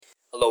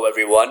Hello,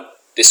 everyone.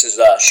 This is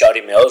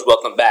Shawty Mills.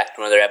 Welcome back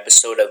to another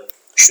episode of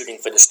Shooting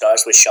for the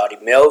Stars with Shawty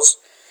Mills.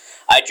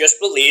 I just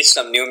released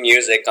some new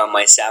music on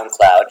my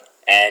SoundCloud,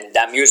 and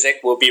that music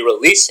will be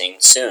releasing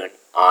soon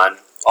on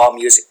all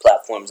music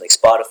platforms like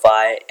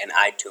Spotify and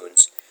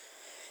iTunes.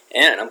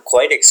 And I'm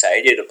quite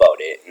excited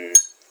about it, and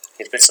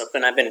it's been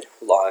something I've been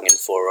longing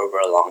for over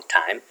a long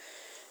time.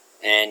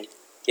 And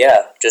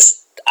yeah,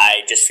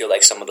 I just feel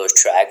like some of those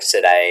tracks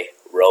that I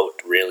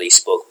wrote really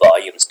spoke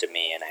volumes to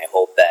me, and I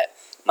hope that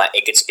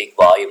it could speak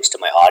volumes to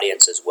my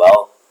audience as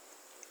well.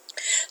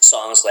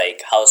 Songs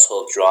like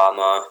Household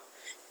Drama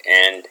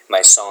and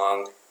my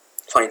song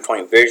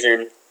 2020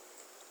 Vision,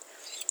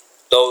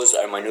 those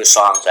are my new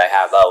songs I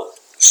have out.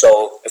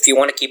 So if you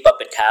want to keep up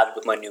a tab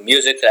with my new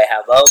music that I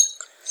have out,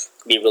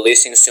 I'll be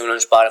releasing soon on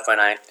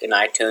Spotify and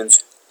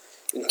iTunes.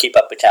 You can keep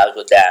up a tab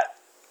with that.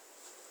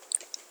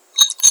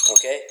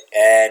 Okay,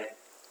 and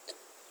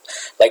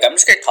I'm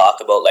just gonna talk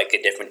about the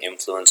different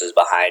influences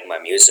behind my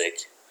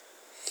music.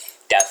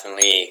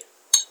 Definitely,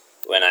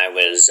 when I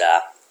was a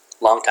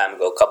long time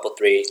ago,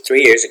 three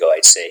years ago,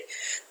 I'd say,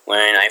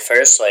 when I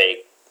first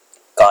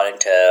got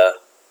into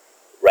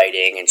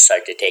writing and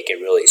started to take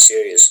it really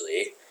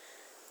seriously,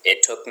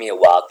 it took me a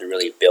while to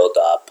really build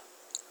up.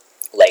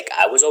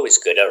 I was always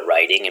good at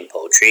writing and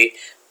poetry,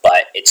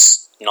 but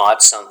it's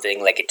not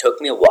something it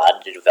took me a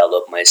while to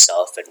develop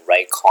myself and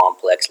write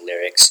complex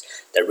lyrics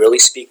that really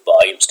speak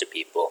volumes to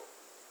people.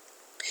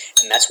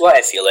 And that's why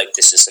I feel like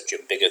this is such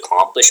a big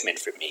accomplishment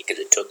for me, because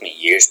it took me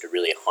years to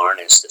really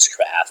harness this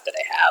craft that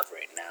I have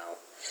right now.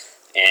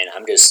 And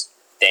I'm just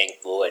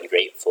thankful and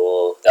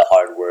grateful the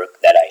hard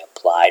work that I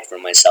applied for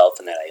myself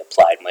and that I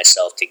applied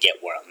myself to get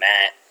where I'm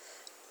at.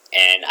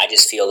 And I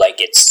just feel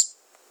like it's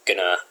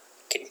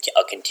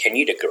I'll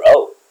continue to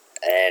grow.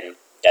 And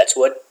that's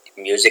what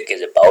music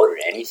is about, or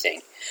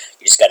anything.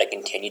 You just got to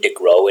continue to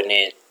grow in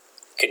it,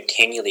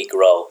 continually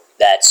grow.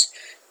 That's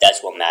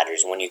what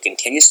matters. When you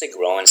continuously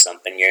grow in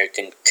something, you're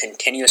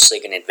continuously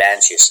going to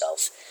advance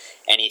yourself.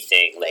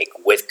 Anything,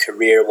 with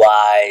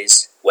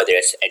career-wise, whether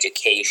it's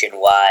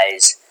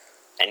education-wise,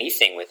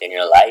 anything within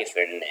your life,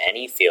 or in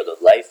any field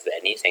of life,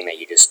 anything that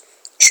you just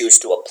choose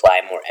to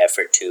apply more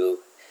effort to,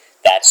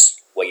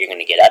 that's what you're going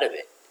to get out of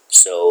it.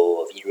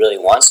 So if you really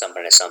want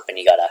something or something,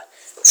 you got to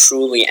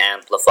truly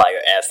amplify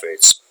your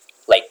efforts.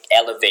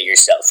 Elevate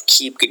yourself.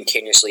 Keep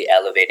continuously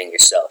elevating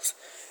yourself.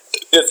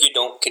 If you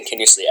don't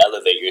continuously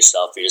elevate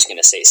yourself, you're just going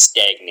to stay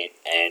stagnant,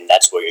 and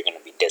that's where you're going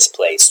to be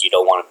displaced. You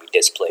don't want to be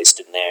displaced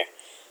in there.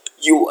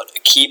 You want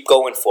to keep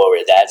going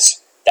forward.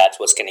 That's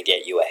what's going to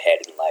get you ahead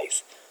in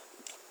life.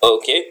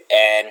 Okay,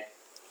 and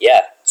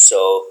yeah,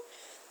 so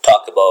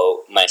talk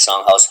about my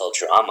song Household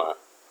Drama.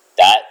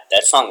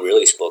 That song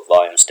really spoke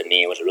volumes to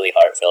me. It was a really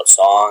heartfelt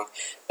song.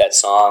 That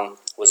song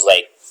was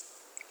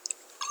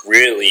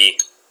really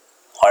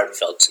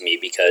heartfelt to me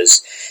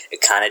because it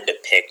kind of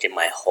depicted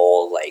my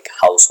whole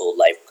household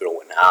life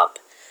growing up,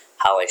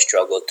 how I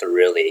struggled to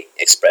really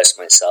express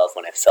myself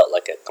when I felt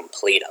like a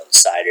complete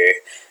outsider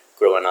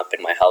growing up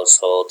in my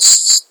household,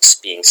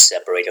 being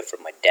separated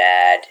from my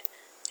dad,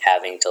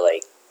 having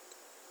to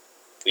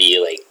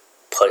be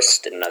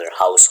pushed in another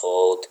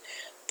household.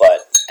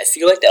 But I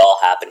feel like that all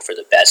happened for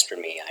the best for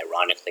me,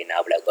 ironically,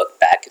 now that I look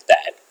back at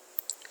that.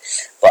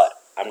 But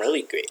I'm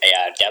really great.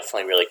 Yeah,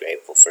 definitely really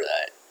grateful for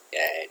that.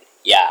 And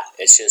yeah,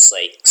 it's just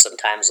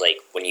sometimes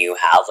when you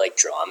have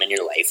drama in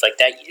your life like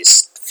that, you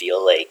just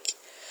feel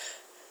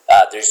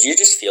you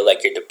just feel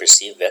like you're the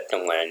perceived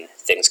victim when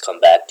things come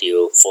back to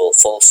you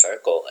full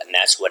circle, and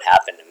that's what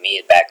happened to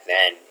me back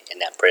then in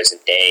that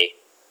present day,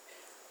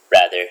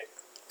 rather,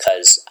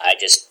 because I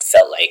just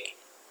felt like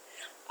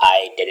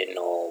I didn't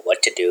know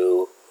what to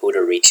do, who to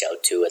reach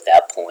out to at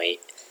that point,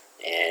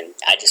 and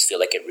I just feel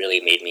like it really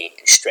made me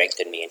and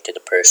strengthened me into the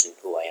person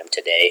who I am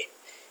today.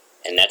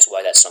 And that's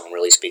why that song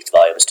really speaks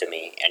volumes to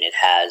me, and it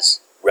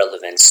has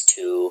relevance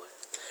to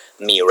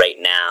me right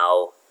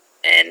now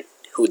and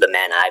who the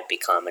man I've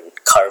become and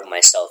carved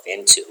myself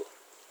into.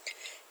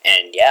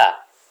 And yeah,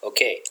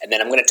 okay. And then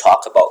I'm going to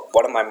talk about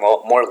one of my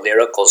more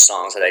lyrical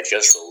songs that I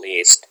just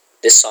released.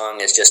 This song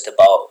is just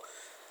about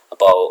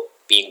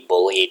being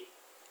bullied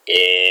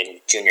in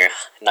junior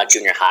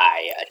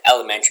high,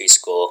 elementary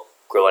school,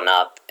 growing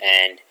up,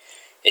 and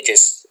it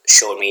just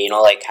showed me,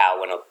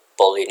 how when a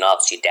bully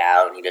knocks you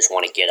down, you just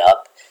want to get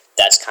up.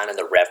 That's kind of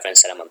the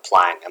reference that I'm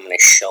implying. I'm going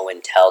to show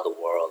and tell the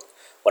world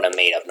what I'm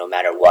made of, no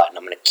matter what, and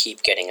I'm going to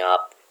keep getting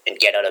up and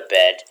get out of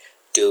bed,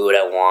 do what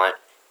I want,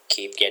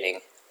 keep getting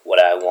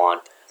what I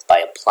want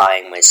by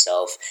applying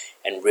myself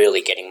and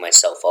really getting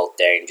myself out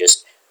there and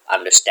just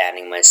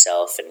understanding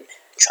myself and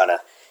trying to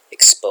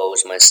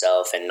expose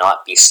myself and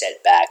not be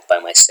set back by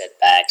my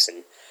setbacks,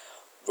 and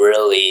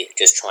really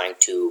just trying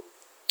to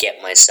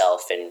get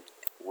myself and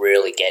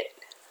really get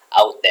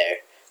out there.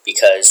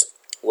 Because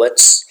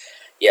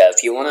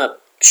if you want to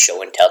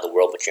show and tell the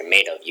world what you're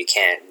made of. You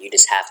can't. You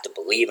just have to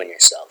believe in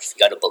yourself. You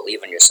got to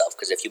believe in yourself,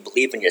 because if you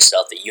believe in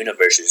yourself, the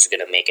universe is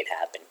going to make it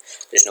happen.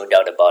 There's no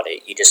doubt about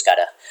it. You just got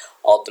to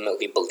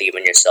ultimately believe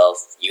in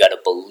yourself. You got to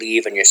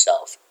believe in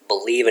yourself.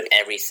 Believe in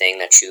everything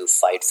that you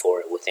fight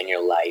for within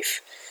your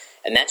life.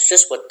 And that's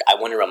just what I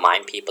want to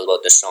remind people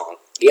about the song.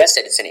 Yes,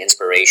 it's an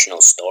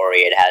inspirational story.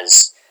 It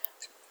has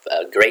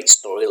a great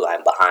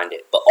storyline behind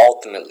it. But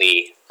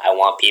ultimately, I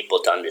want people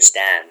to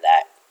understand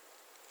that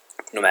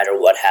no matter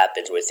what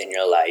happens within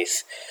your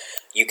life,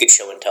 you could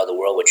show and tell the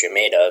world what you're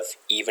made of,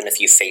 even if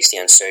you face the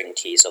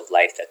uncertainties of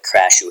life that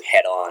crash you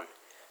head on.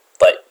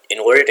 But in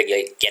order to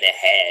get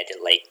ahead,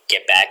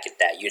 get back at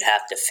that, you'd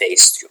have to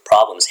face your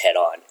problems head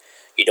on.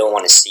 You don't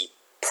want to see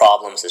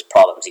problems as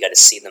problems. You got to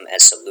see them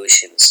as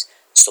solutions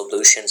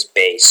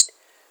based.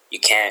 You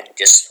can't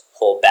just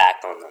hold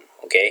back on them,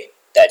 okay?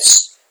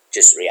 That's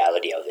just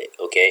reality of it,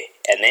 okay?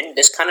 And then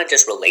this kind of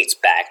just relates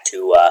back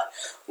to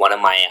one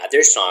of my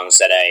other songs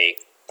that I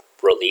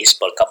released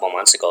about a couple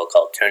months ago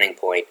called Turning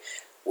Point,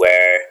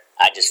 where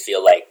I just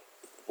feel like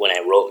when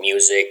I wrote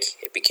music,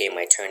 it became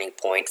my turning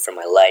point for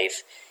my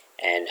life,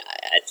 and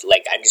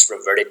I just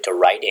reverted to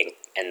writing,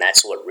 and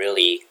that's what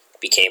really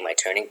became my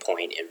turning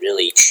point. It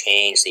really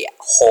changed the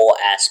whole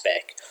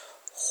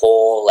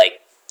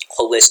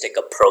holistic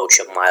approach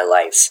of my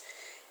life,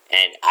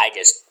 and I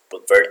just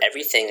revert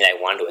everything that I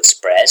wanted to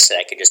express, and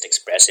I could just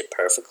express it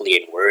perfectly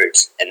in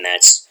words, and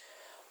that's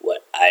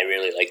what I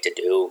really like to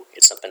do.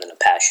 It's something that I'm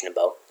passionate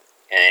about.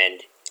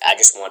 And I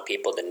just want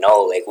people to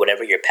know,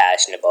 whatever you're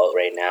passionate about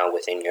right now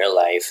within your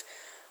life,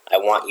 I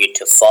want you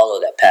to follow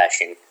that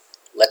passion.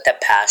 Let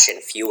that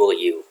passion fuel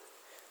you.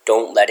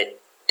 Don't let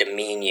it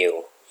demean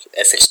you.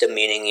 If it's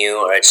demeaning you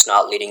or it's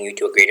not leading you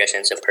to a greater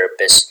sense of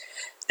purpose,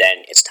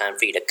 then it's time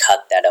for you to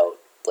cut that out.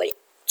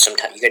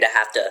 Sometimes you're going to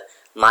have to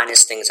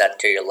minus things out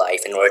to your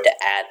life in order to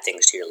add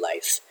things to your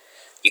life.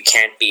 You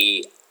can't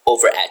be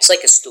it's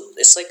like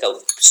a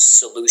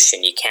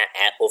solution. You can't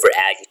over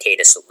agitate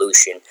a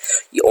solution.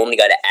 You only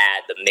got to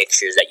add the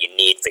mixtures that you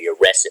need for your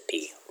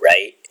recipe,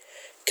 right?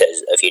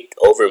 Because if you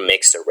over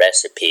mix the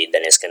recipe,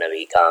 then it's going to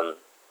become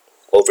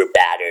over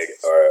battered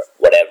or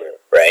whatever,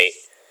 right?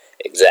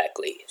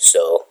 Exactly.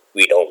 So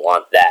we don't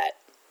want that,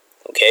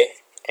 okay?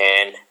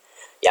 And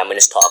yeah, I'm going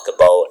to talk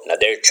about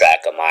another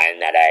track of mine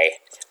that I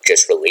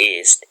just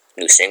released,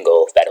 new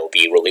single that will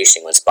be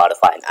releasing on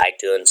Spotify and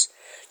iTunes.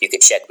 You can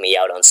check me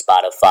out on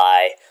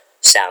Spotify,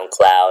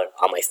 SoundCloud,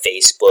 on my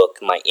Facebook,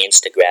 my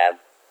Instagram.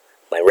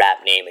 My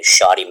rap name is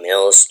Shoddy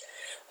Mills,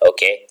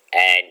 okay?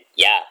 And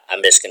yeah,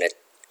 I'm just going to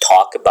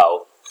talk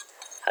about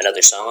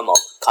another song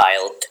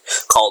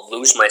called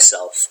Lose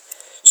Myself.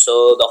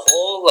 So the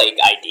whole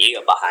idea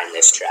behind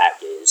this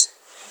track is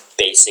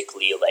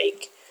basically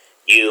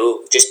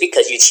you, just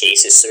because you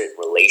chase a certain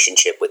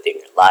relationship within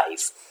your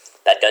life,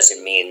 that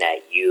doesn't mean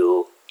that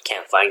you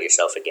can't find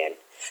yourself again.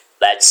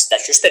 That's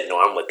just the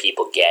norm what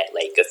people get.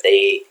 If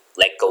they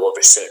let go of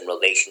a certain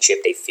relationship,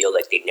 they feel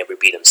like they'd never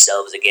be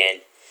themselves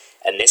again.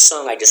 And this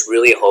song, I just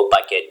really hope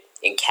I could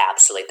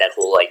encapsulate that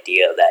whole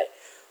idea that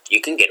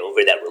you can get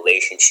over that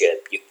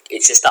relationship.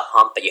 It's just a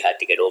hump that you have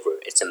to get over.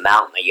 It's a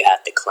mountain that you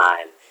have to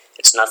climb.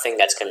 It's nothing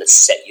that's going to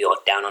set you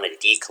down on a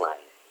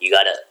decline. You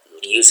got to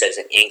use it as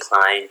an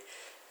incline.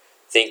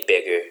 Think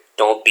bigger.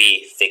 Don't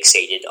be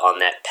fixated on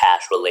that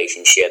past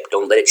relationship.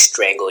 Don't let it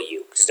strangle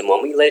you. Because the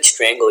moment you let it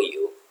strangle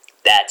you,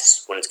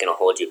 that's when it's going to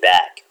hold you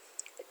back.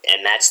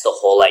 And that's the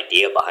whole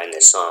idea behind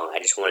this song. I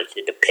just wanted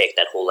to depict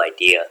that whole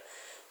idea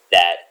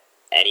that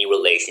any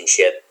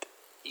relationship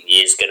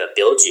is going to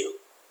build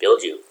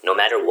you, no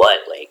matter what.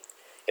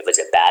 If it's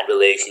a bad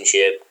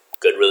relationship,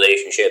 good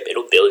relationship,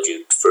 it'll build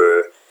you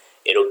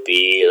it'll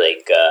be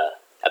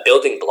a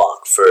building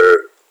block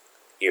for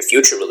your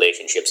future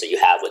relationships that you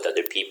have with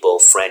other people,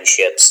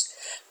 friendships,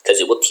 because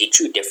it will teach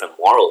you different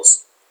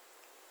morals.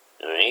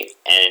 Alright?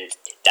 And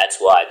that's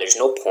why there's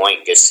no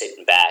point just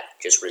sitting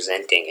back, just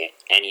resenting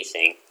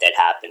anything that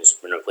happens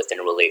within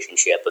a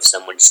relationship. If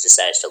someone just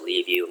decides to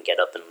leave you and get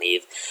up and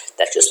leave,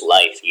 that's just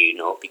life,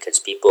 because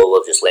people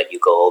will just let you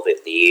go of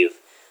it, leave.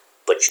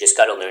 But you just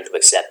got to learn to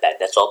accept that.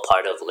 That's all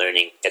part of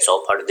learning. That's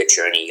all part of the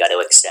journey. You got to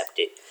accept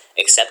it.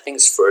 Accept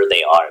things for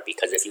they are,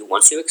 because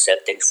once you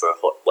accept things for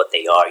what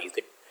they are, you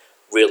could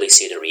really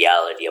see the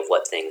reality of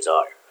what things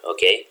are,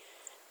 okay?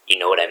 You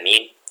know what I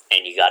mean?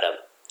 And you got to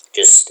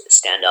just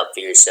stand up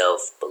for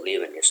yourself,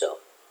 believe in yourself,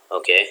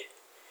 okay?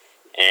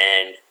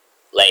 And,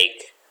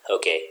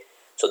 okay,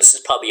 so this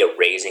is probably a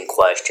raising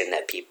question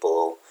that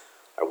people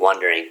are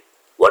wondering.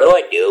 What do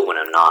I do when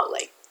I'm not,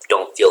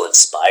 don't feel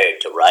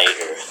inspired to write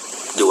or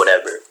do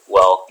whatever?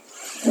 Well,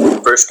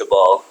 first of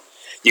all,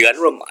 you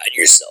gotta remind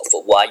yourself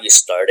of why you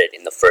started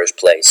in the first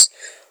place.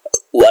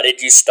 Why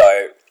did you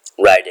start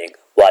writing?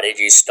 Why did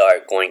you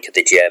start going to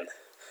the gym?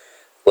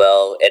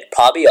 Well, it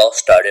probably all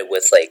started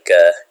with,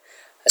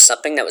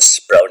 something that was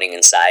sprouting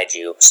inside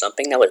you,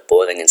 something that was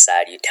boiling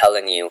inside you,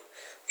 telling you,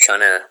 trying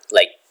to,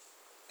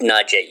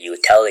 nudge at you,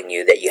 telling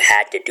you that you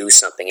had to do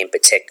something in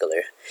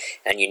particular,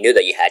 and you knew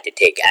that you had to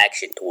take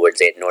action towards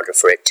it in order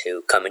for it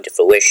to come into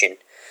fruition.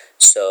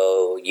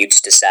 So you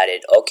just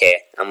decided,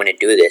 okay, I'm going to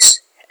do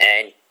this.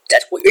 And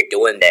that's what you're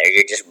doing there.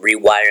 You're just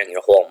rewiring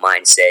your whole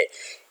mindset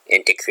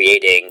into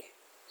creating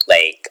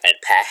like a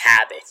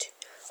habit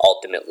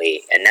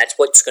ultimately. And that's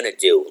what's going to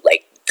do.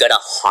 Like, gotta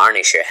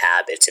harness your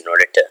habits in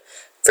order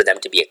for them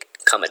to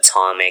become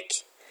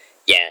atomic.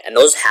 Yeah, and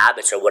those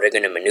habits are what are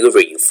going to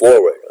maneuver you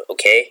forward,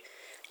 okay?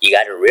 You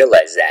got to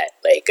realize that.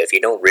 Like, if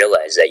you don't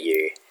realize that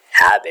your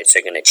habits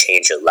are going to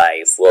change your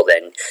life, well,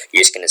 then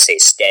you're just going to stay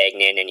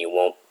stagnant and you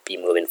won't be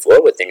moving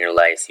forward within your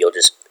life. You'll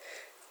just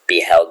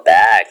be held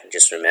back.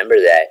 Just remember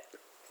that,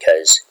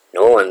 because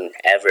no one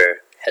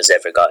has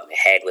ever gotten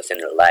ahead within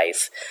their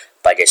life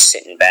by just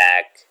sitting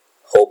back,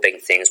 hoping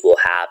things will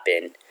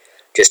happen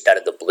just out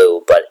of the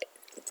blue. But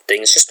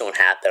things just don't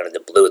happen out of the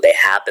blue. They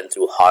happen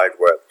through hard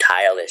work,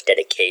 tireless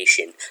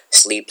dedication,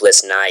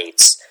 sleepless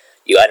nights.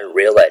 You got to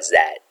realize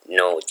that.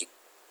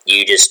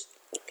 You just,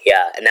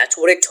 and that's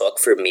what it took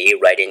for me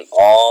writing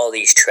all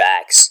these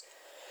tracks.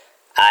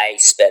 I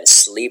spent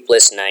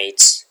sleepless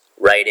nights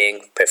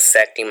writing,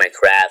 perfecting my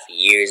craft,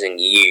 years and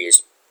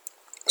years.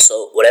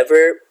 So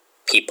whatever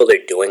people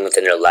are doing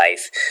within their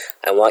life,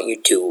 I want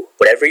you to,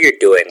 whatever you're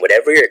doing,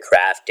 whatever your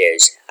craft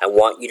is, I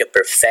want you to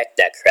perfect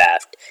that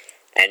craft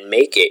and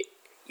make it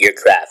your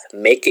craft.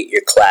 Make it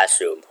your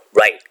classroom.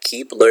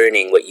 Keep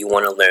learning what you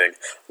want to learn.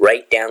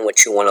 Write down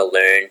what you want to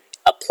learn.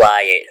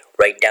 Apply it.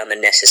 Write down the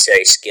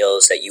necessary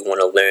skills that you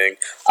want to learn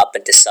up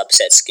into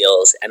subset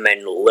skills, and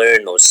then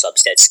learn those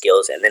subset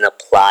skills and then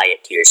apply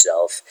it to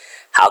yourself.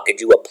 How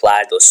could you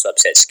apply those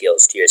subset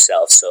skills to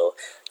yourself so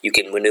you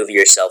can maneuver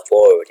yourself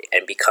forward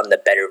and become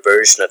the better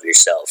version of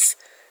yourself?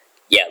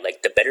 Yeah,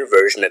 like the better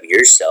version of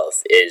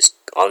yourself is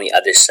on the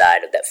other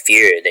side of that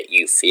fear that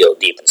you feel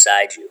deep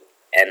inside you.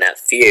 And that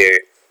fear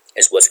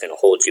is what's going to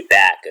hold you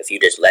back if you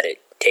just let it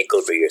take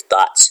over your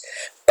thoughts.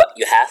 But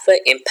you have to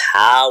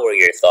empower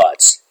your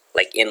thoughts,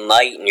 like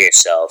enlighten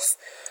yourself,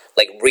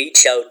 like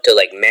reach out to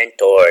like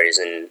mentors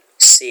and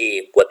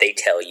see what they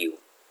tell you.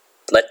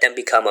 Let them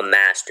become a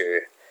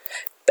master.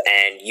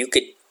 And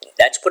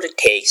that's what it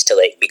takes to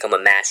like become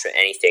a master of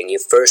anything. You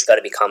first got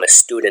to become a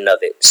student of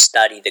it.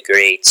 Study the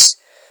greats.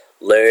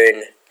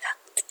 Learn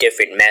the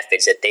different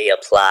methods that they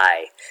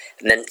apply.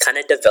 And then kind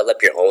of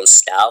develop your own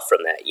style from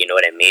that. You know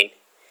what I mean?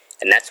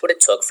 And that's what it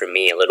took for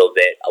me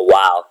a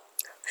while.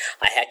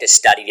 I had to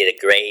study the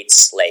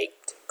greats, like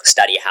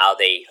study how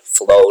they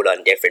flowed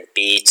on different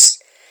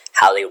beats,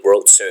 how they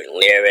wrote certain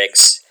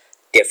lyrics,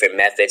 different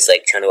methods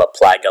like trying to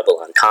apply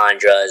double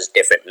entendres,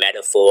 different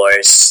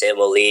metaphors,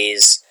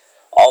 similes,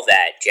 all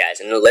that jazz,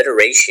 and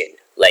alliteration.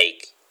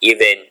 Like,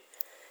 even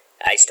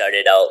I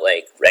started out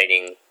like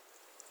writing,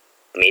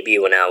 maybe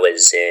when I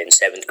was in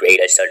 7th grade,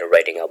 I started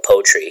writing out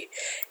poetry,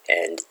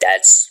 and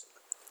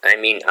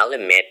I'll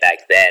admit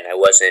back then I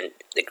wasn't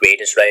the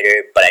greatest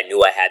writer, but I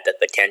knew I had the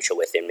potential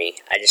within me.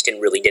 I just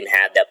didn't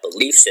have that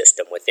belief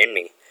system within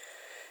me.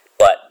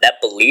 But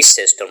that belief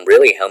system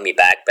really held me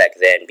back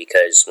then,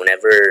 because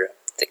whenever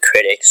the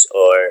critics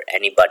or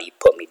anybody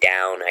put me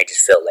down, I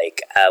just felt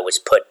like I was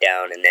put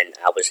down and then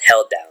I was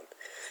held down.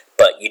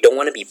 But you don't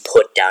want to be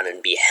put down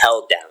and be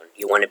held down.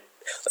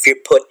 If you're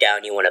put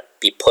down, you want to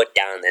be put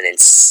down and then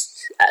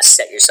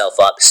set yourself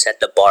up, set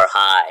the bar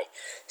high,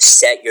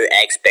 set your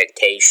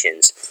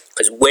expectations.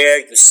 Because where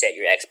you set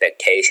your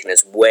expectation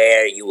is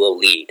where you will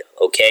lead,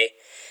 okay?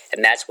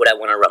 And that's what I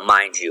want to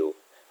remind you,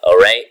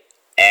 alright?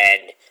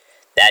 And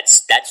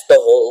that's the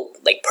whole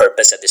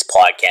purpose of this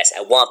podcast.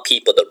 I want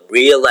people to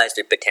realize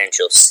their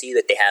potential, see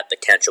that they have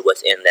potential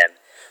within them,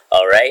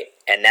 alright?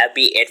 And that'd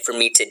be it for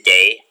me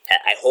today.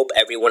 I hope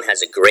everyone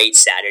has a great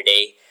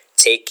Saturday.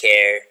 Take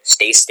care,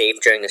 stay safe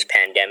during this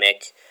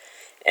pandemic,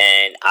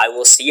 and I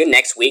will see you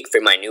next week for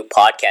my new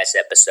podcast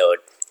episode.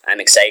 I'm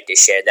excited to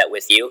share that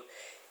with you.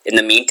 In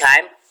the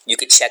meantime, you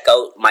can check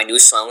out my new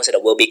songs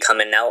that will be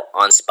coming out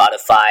on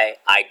Spotify,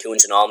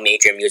 iTunes, and all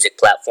major music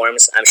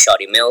platforms. I'm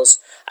Shawty Mills.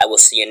 I will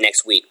see you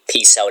next week.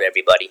 Peace out,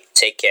 everybody.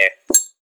 Take care.